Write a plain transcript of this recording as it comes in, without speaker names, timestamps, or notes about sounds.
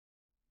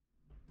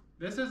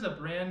This is a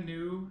brand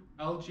new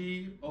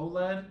LG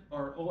OLED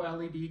or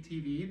OLED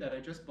TV that I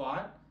just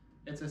bought.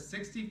 It's a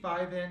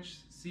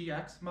 65-inch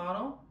CX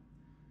model.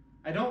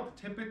 I don't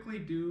typically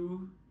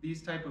do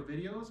these type of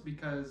videos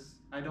because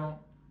I don't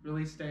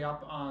really stay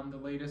up on the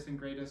latest and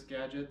greatest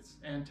gadgets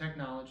and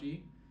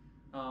technology.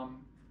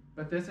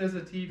 But this is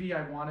a TV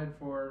I've wanted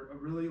for a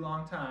really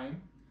long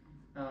time.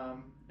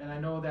 And I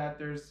know that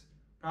there's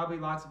probably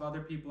lots of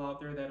other people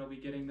out there that will be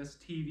getting this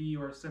TV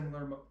or a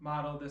similar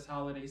model this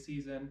holiday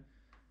season.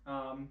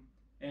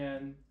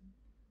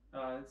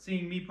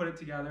 Seeing me put it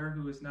together,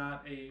 who is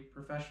not a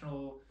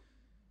professional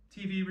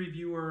TV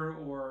reviewer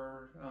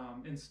or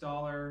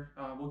installer,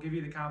 will give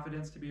you the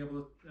confidence to be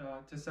able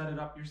to set it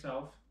up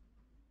yourself.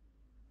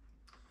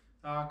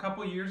 A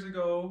couple years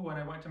ago, when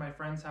I went to my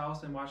friend's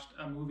house and watched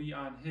a movie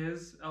on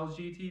his LG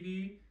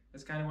TV,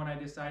 is kind of when I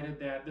decided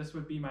that this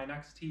would be my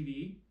next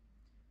TV.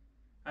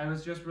 I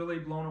was just really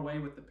blown away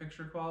with the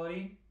picture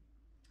quality.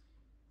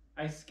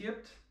 I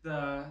skipped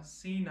the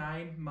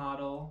C9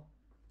 model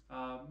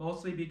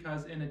mostly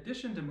because in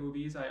addition to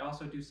movies, I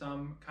also do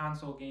some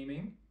console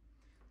gaming.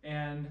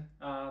 And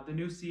the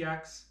new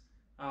CX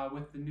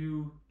with the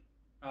new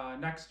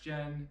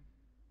next-gen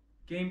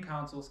game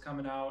consoles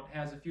coming out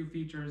has a few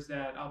features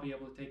that I'll be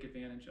able to take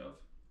advantage of.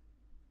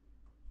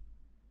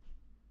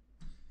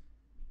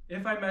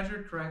 If I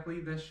measured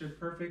correctly, this should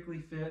perfectly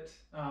fit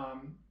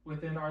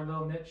within our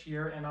little niche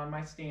here and on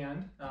my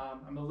stand.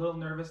 I'm a little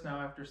nervous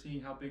now after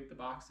seeing how big the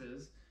box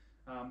is.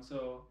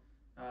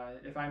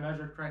 If I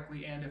measured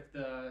correctly and if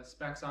the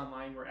specs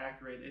online were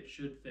accurate, it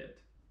should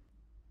fit.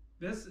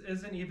 This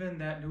isn't even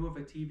that new of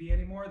a TV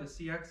anymore. The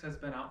CX has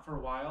been out for a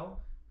while,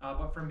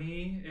 but for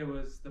me, it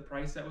was the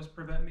price that was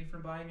preventing me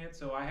from buying it.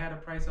 So I had a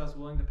price I was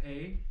willing to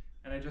pay,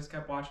 and I just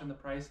kept watching the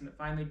price, and it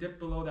finally dipped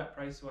below that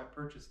price, so I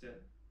purchased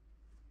it.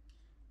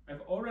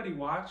 I've already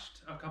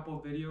watched a couple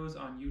of videos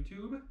on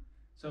YouTube,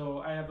 so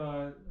I have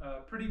a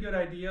pretty good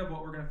idea of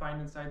what we're going to find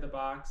inside the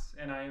box,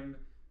 and I am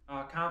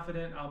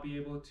confident I'll be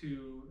able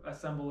to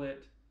assemble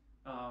it.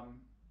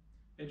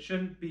 It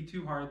shouldn't be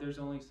too hard. There's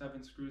only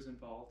 7 screws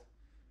involved.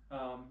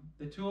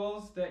 The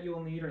tools that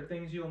you'll need, or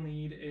things you'll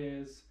need,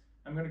 is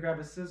I'm going to grab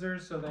a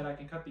scissors so that I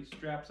can cut these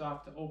straps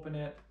off to open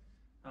it.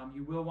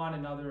 You will want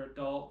another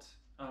adult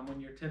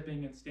when you're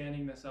tipping and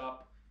standing this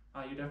up.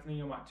 You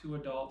definitely want 2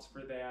 adults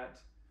for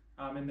that,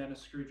 and then a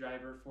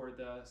screwdriver for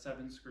the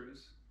 7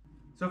 screws.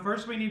 So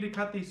first we need to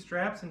cut these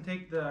straps and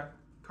take the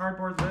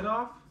cardboard lid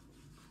off.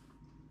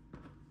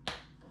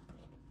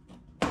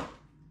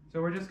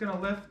 So we're just going to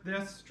lift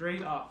this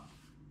straight up.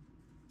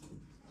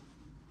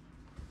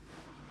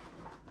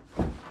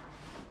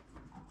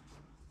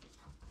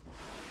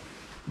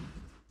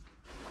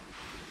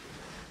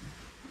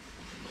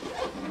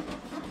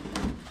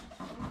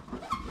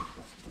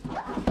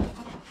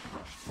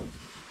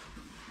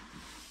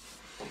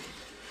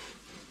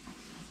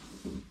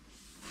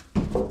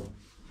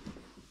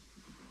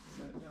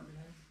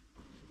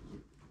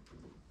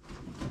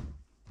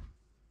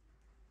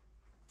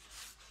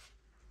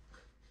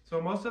 So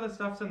most of the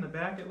stuff's in the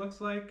back, it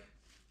looks like.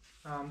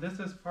 This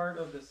is part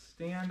of the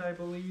stand, I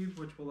believe,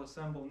 which we'll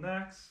assemble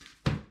next.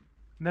 And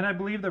then I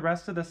believe the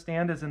rest of the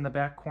stand is in the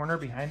back corner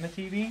behind the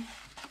TV.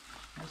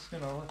 I'm just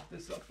going to lift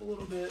this up a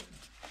little bit.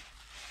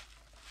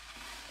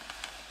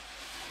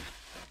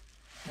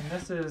 And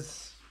this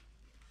is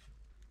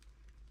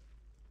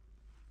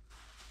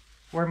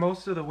where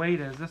most of the weight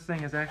is. This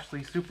thing is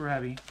actually super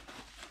heavy.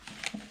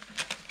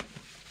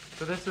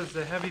 So this is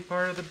the heavy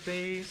part of the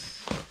base.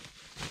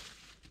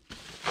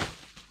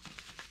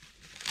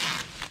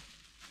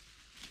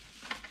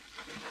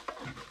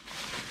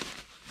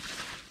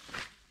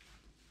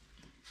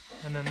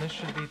 And then this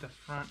should be the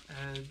front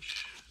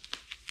edge.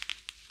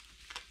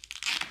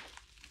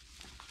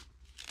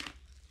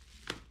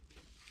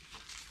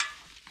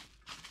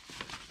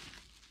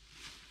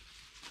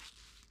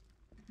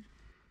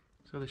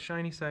 So the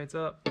shiny side's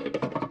up.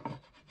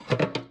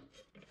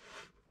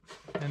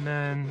 And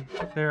then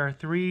there are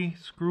 3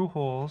 screw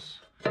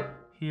holes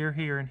here,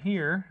 here, and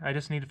here. I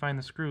just need to find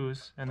the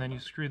screws, and then you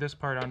screw this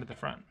part onto the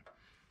front.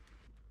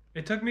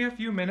 It took me a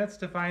few minutes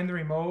to find the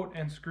remote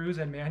and screws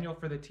and manual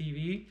for the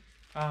TV.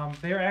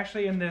 They're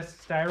actually in this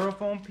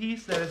styrofoam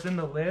piece that is in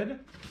the lid.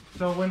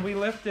 So when we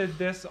lifted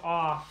this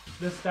off,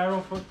 this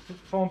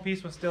styrofoam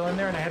piece was still in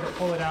there and I had to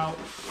pull it out,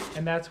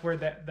 and that's where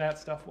that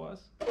stuff was.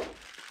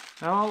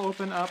 Now I'll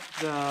open up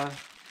the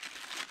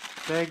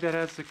bag that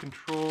has the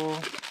control,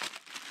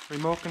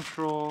 remote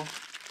control,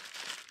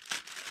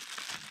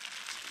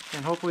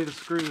 and hopefully the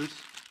screws.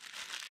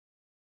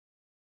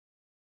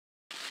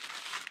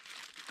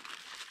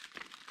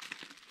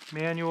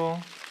 Manual.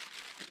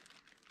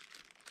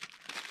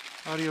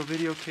 Audio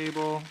video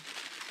cable,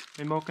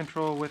 remote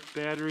control with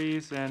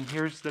batteries, and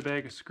here's the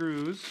bag of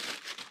screws.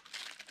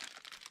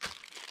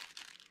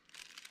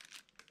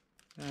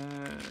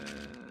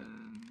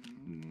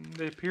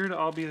 They appear to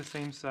all be the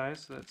same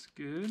size, so that's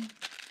good.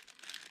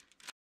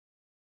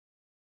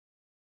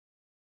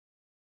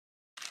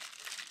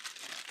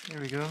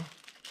 There we go.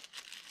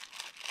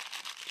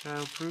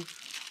 Childproof.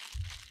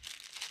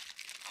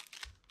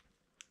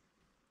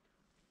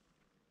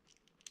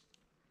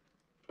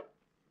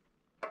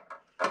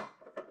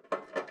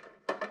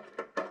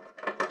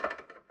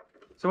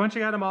 So once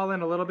you got them all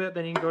in a little bit,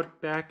 then you can go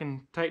back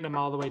and tighten them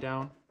all the way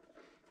down.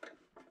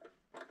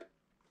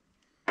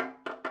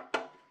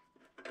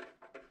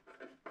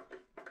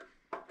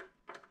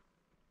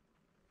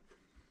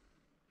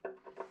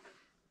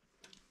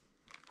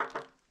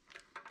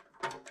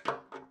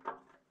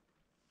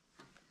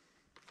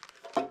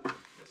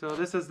 So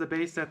this is the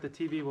base that the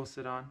TV will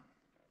sit on.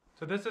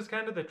 So this is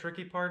kind of the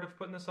tricky part of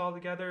putting this all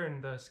together,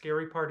 and the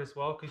scary part as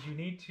well, because you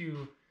need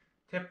to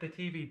tip the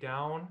TV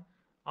down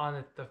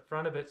on the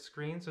front of its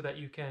screen so that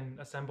you can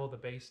assemble the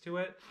base to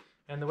it.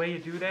 And the way you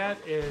do that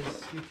is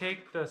you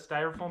take the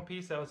styrofoam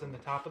piece that was in the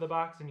top of the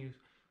box and you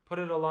put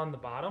it along the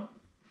bottom,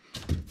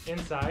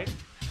 inside.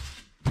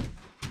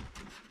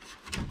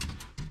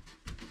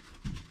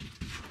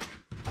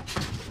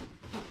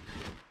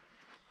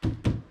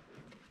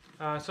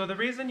 So the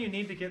reason you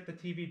need to get the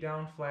TV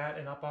down flat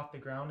and up off the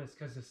ground is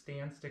because the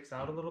stand sticks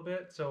out a little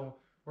bit. So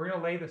we're going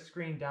to lay the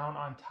screen down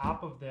on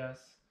top of this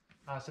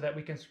so that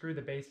we can screw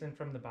the base in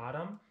from the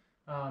bottom.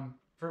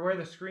 For where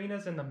the screen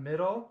is in the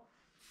middle,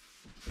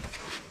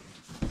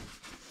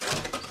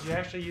 you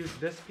actually use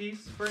this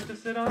piece for it to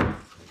sit on.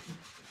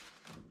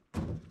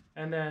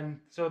 And then,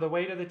 so the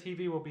weight of the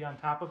TV will be on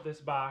top of this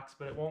box,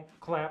 but it won't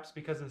collapse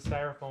because of the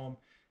styrofoam.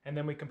 And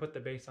then we can put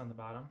the base on the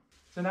bottom.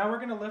 So now we're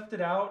going to lift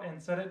it out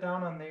and set it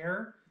down on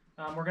there.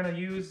 We're going to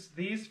use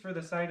these for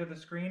the side of the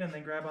screen and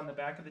then grab on the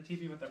back of the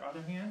TV with our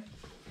other hand.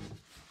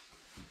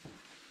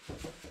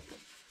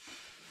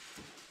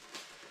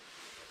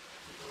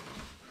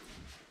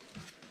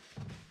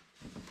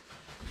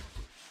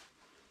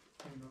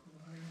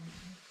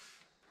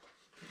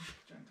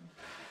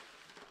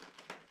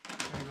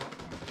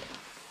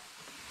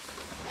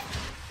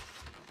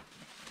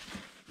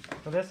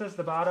 So this is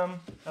the bottom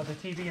of the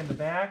TV in the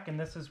back, and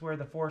this is where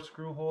the 4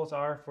 screw holes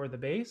are for the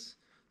base.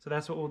 So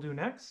that's what we'll do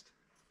next.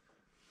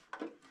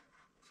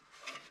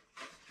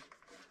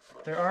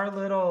 There are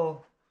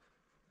little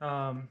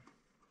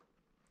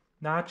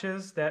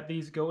notches that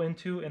these go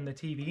into in the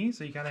TV,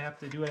 so you kind of have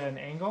to do it at an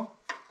angle.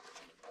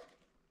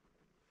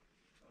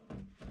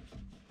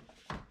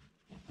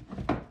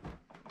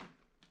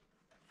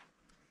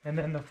 And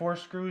then the 4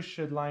 screws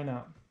should line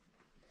up.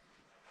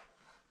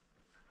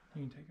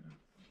 You can take it out.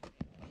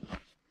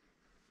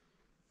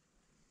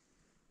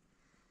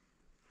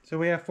 So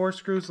we have 4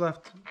 screws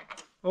left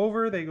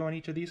over. They go in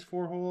each of these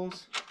 4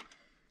 holes.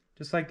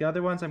 Just like the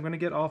other ones, I'm going to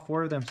get all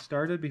 4 of them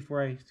started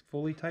before I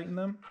fully tighten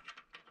them.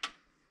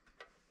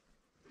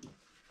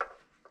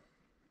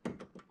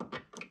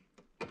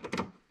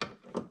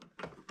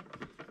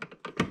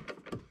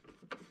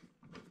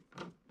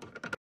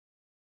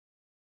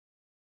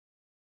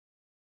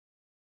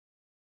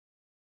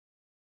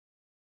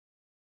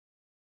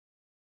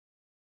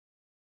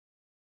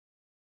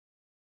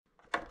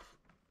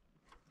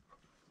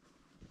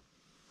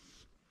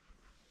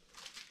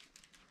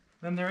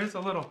 Then there is a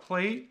little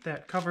plate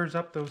that covers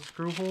up those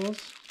screw holes.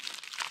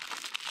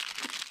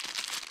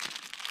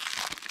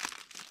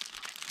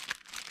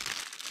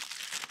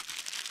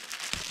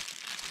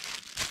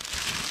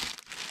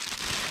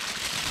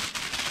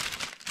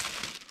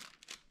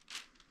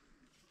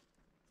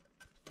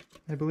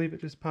 I believe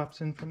it just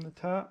pops in from the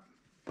top.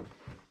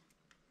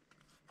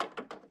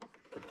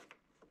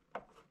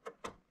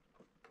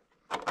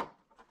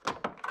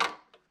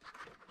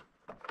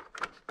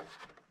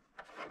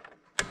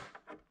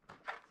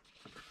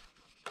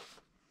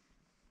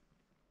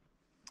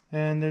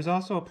 And there's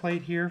also a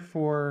plate here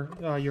for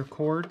your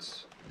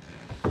cords.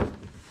 And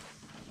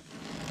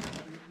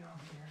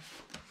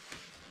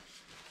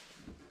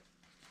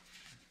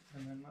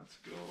then let's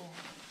go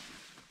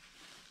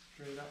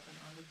straight up and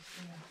onto the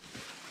stand.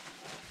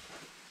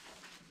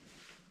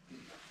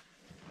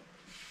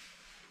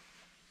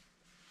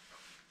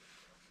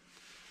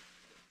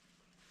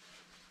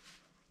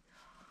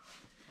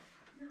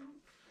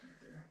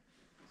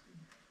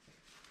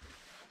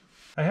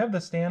 I have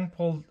the stand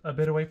pulled a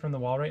bit away from the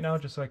wall right now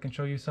just so I can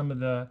show you some of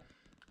the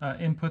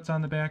inputs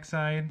on the back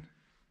side.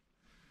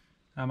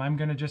 I'm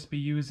going to just be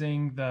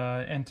using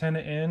the antenna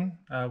in.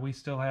 We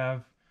still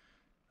have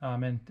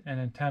an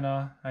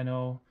antenna. I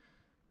know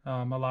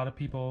a lot of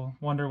people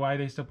wonder why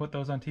they still put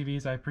those on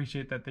TVs. I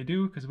appreciate that they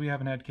do because we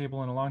haven't had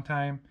cable in a long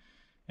time.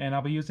 And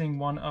I'll be using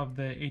one of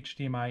the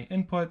HDMI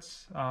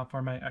inputs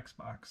for my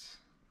Xbox.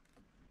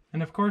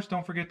 And of course,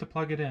 don't forget to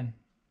plug it in.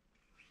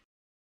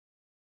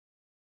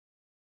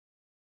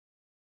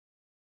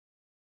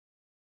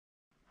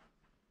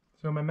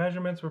 So my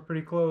measurements were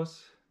pretty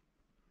close,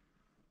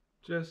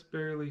 just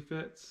barely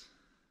fits.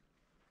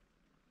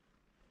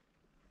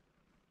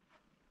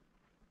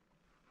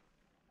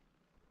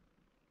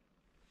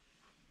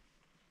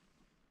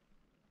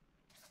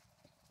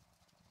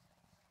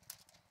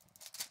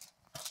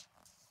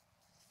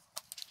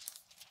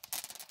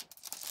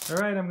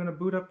 Alright, I'm going to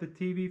boot up the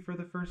TV for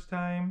the first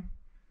time.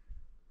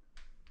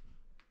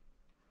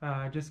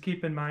 Just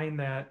keep in mind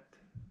that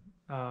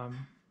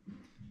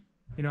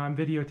you know, I'm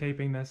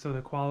videotaping this, so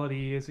the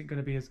quality isn't going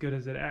to be as good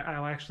as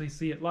I'll actually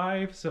see it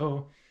live.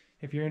 So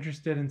if you're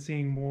interested in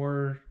seeing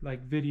more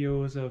like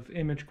videos of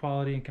image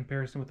quality in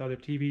comparison with other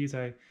TVs,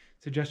 I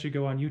suggest you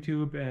go on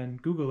YouTube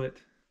and Google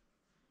it.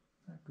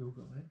 Not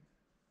Google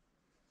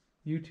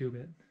it. YouTube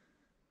it.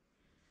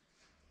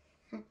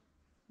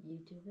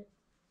 YouTube it.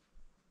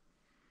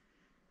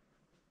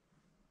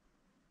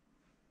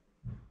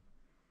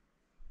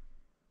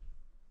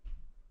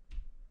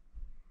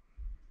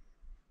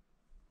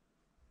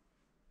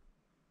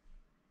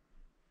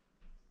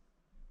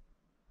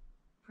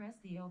 Press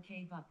the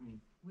OK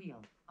button,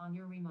 wheel, on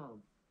your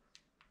remote.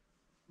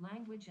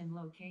 Language and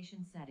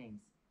location settings.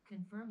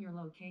 Confirm your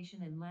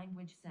location and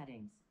language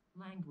settings.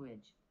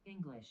 Language,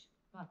 English,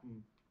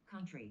 button.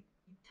 Country,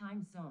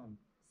 time zone,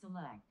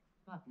 select,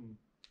 button.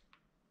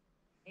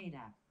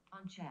 ADAP,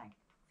 uncheck.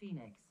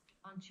 Phoenix,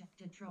 uncheck.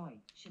 Detroit,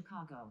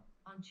 Chicago,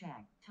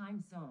 uncheck.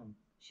 Time zone,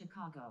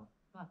 Chicago,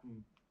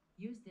 button.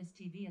 Use this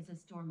TV as a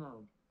store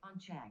mode,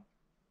 unchecked.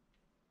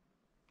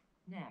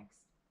 Next,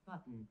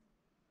 button.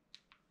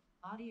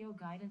 Audio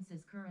guidance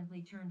is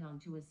currently turned on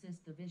to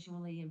assist the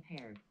visually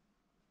impaired.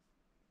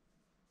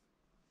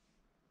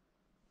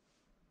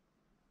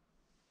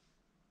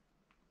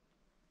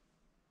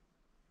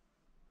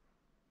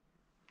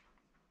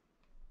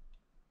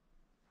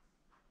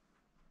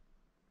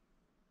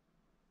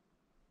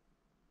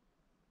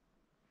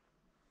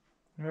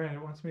 Alright,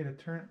 it wants me to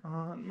turn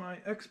on my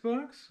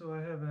Xbox, so I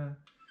have a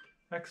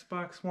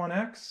Xbox One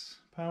X,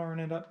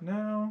 powering it up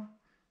now.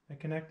 I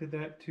connected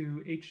that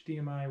to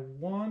HDMI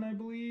 1, I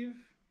believe.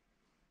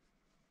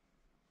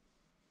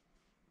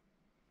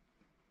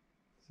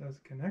 It says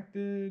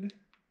connected.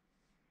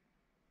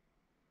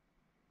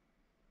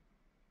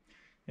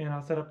 And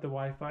I'll set up the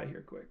Wi-Fi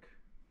here quick.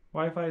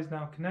 Wi-Fi is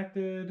now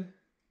connected.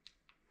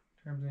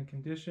 Terms and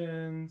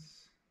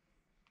conditions.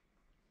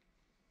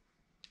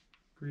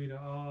 Agree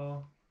to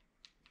all.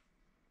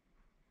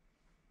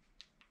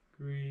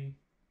 Agree.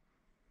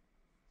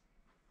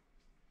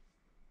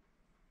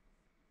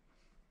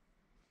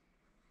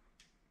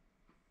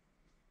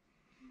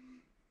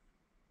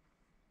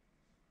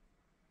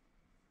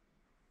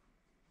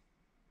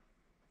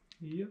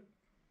 Yep.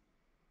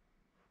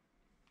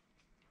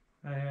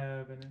 I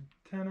have an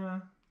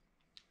antenna.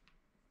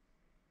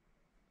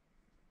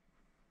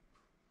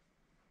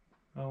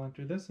 I'll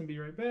enter this and be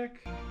right back.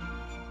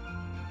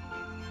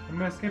 I'm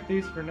going to skip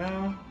these for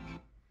now.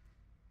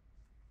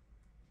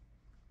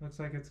 Looks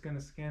like it's going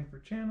to scan for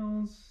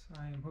channels.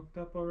 I am hooked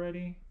up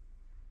already.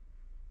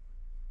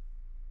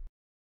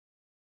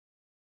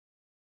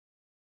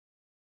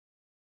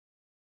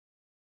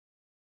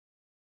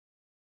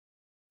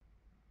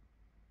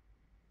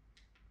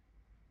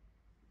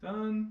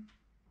 Done.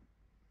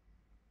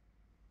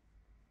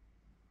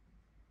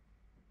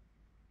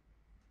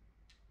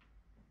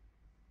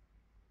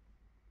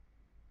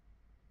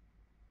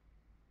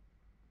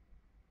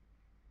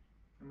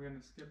 I'm going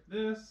to skip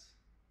this.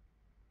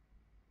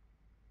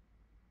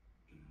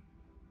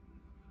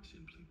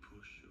 Simply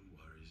push your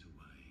worries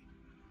away.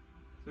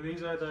 So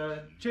these are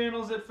the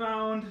channels it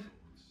found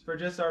for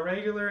just our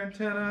regular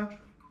antenna.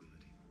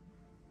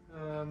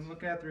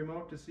 Look at the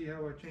remote to see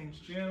how I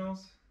change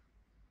channels.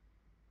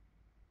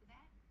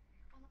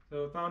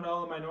 So I found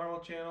all of my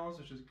normal channels,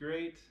 which is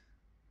great.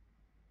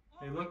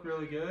 They look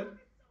really good.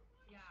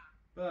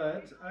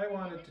 But I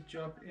wanted to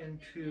jump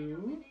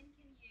into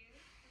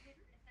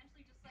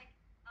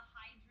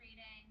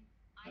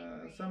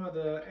some of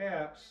the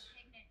apps.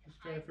 Just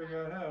trying to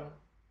figure out how.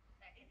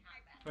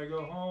 If I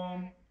go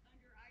home,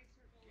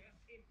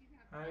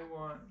 I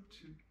want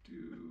to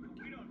do...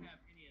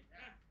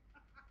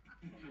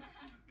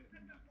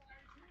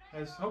 I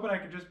was hoping I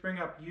could just bring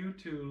up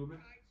YouTube.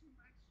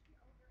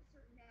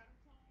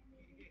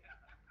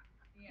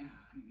 Yeah.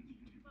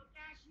 Well,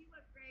 Cash, you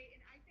look great,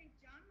 and I think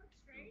John looks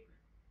great.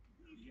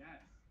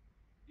 Yes.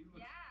 You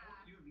look.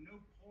 Yeah. You have no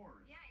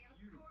pores. Yeah, you're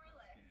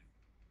poreless.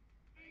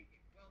 Thank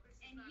you. Well, this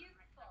is And not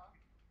youthful.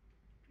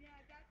 Yeah,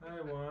 that's.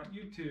 I want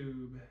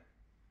YouTube.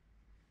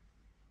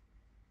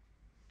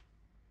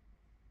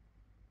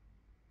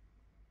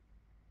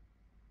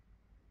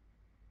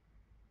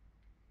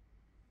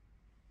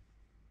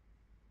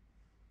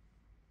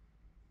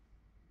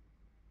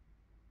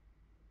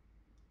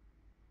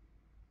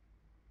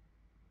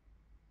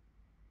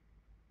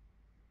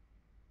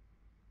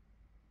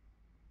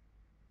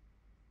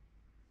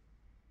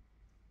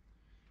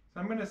 So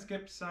I'm going to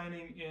skip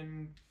signing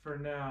in for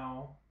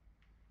now.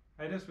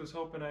 I just was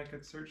hoping I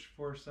could search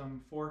for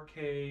some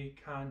 4K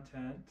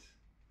content.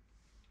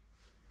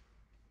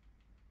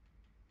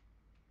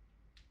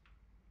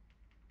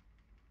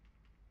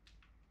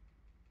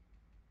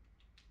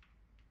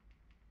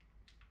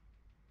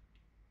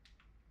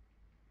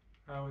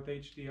 With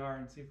HDR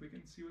and see if we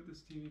can see what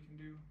this TV can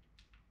do.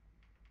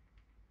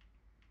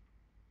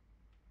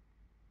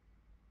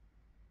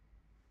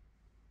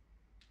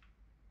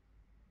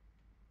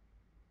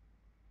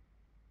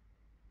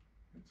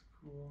 That's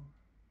cool.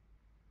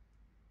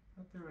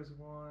 I thought there was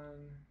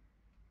one.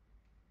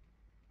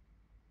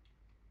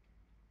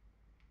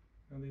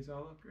 Oh, these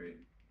all look great.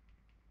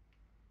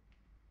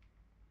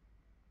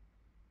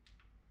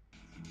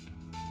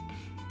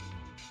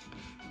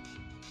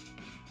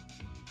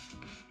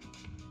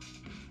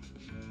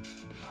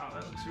 Wow,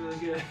 that looks really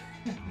good.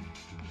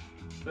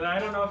 But I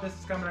don't know if this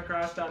is coming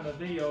across on the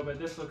video, but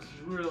this looks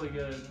really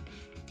good.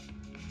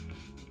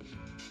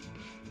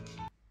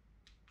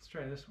 Let's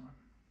try this one.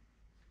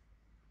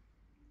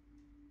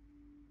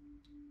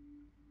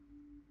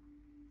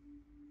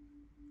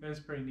 That's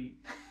pretty neat.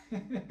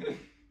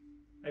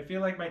 I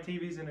feel like my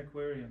TV's an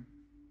aquarium.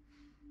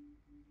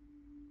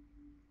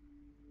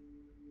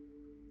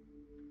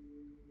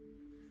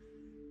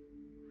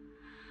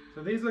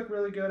 So these look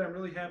really good. I'm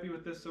really happy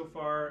with this so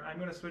far. I'm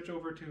going to switch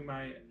over to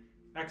my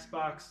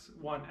Xbox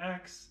One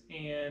X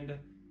and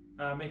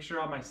make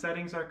sure all my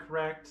settings are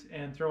correct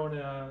and throw in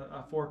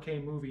a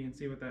 4K movie and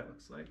see what that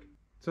looks like.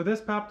 So this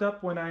popped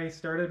up when I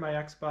started my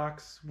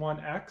Xbox One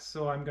X,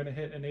 so I'm going to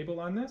hit enable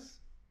on this.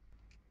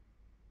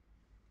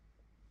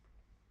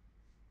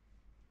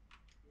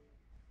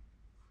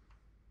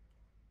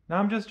 Now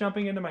I'm just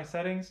jumping into my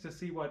settings to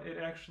see what it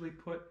actually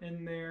put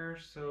in there.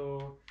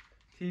 So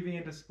TV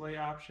and display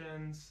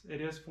options, it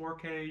is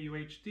 4K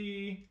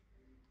UHD.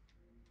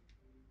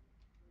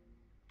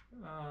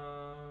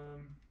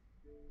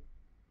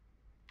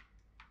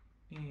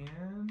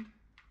 And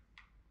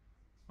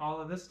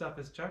all of this stuff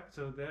is checked,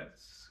 so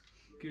that's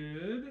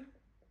good.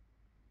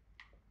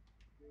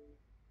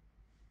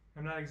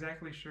 I'm not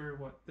exactly sure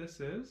what this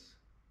is.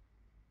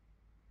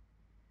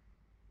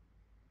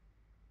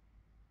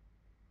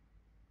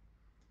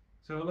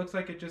 So it looks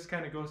like it just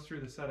kind of goes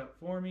through the setup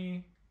for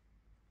me.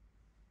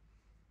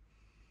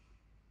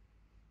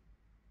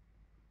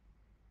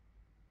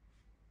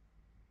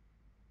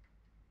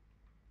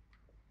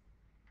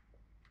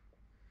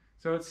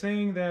 So it's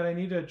saying that I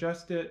need to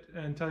adjust it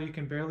until you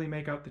can barely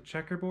make out the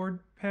checkerboard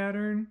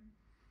pattern.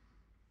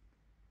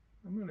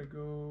 I'm going to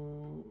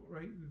go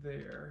right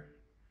there.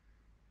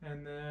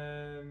 And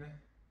then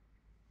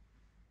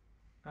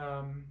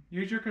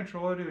use your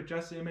controller to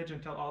adjust the image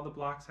until all the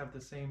blocks have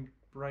the same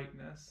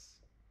brightness.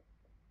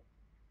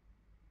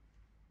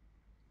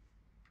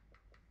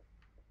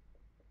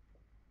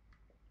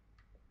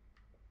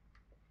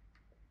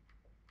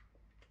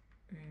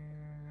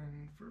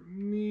 And for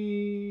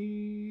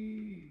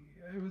me,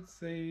 I would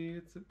say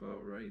it's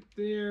about right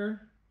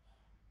there.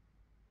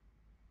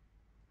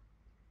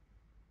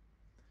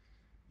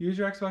 Use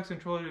your Xbox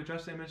controller to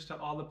adjust the image till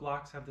all the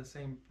blocks have the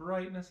same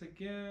brightness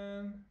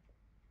again.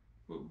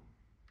 Whoa,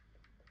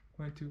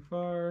 went too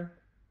far.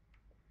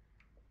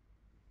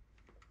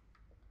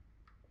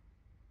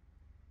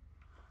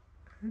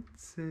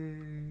 Let's say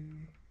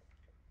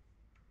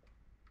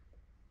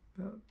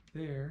about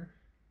there.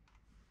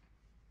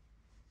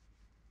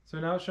 So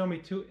now it's showing me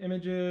two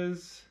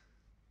images.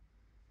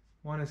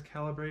 One is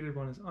calibrated,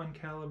 one is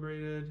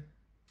uncalibrated.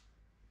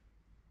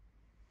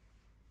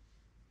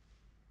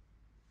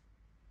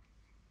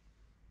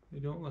 They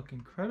don't look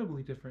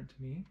incredibly different to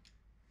me.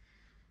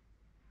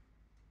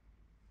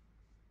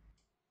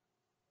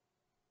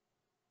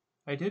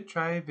 I did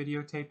try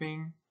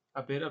videotaping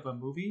a bit of a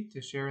movie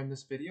to share in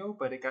this video,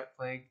 but it got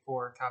flagged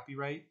for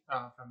copyright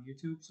from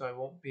YouTube, so I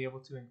won't be able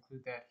to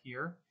include that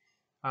here.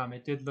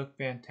 It did look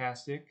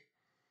fantastic.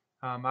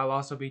 I'll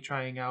also be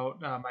trying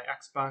out my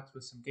Xbox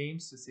with some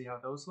games to see how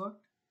those look.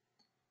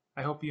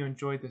 I hope you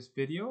enjoyed this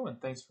video,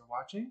 and thanks for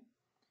watching.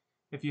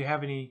 If you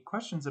have any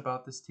questions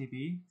about this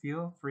TV,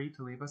 feel free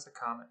to leave us a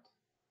comment.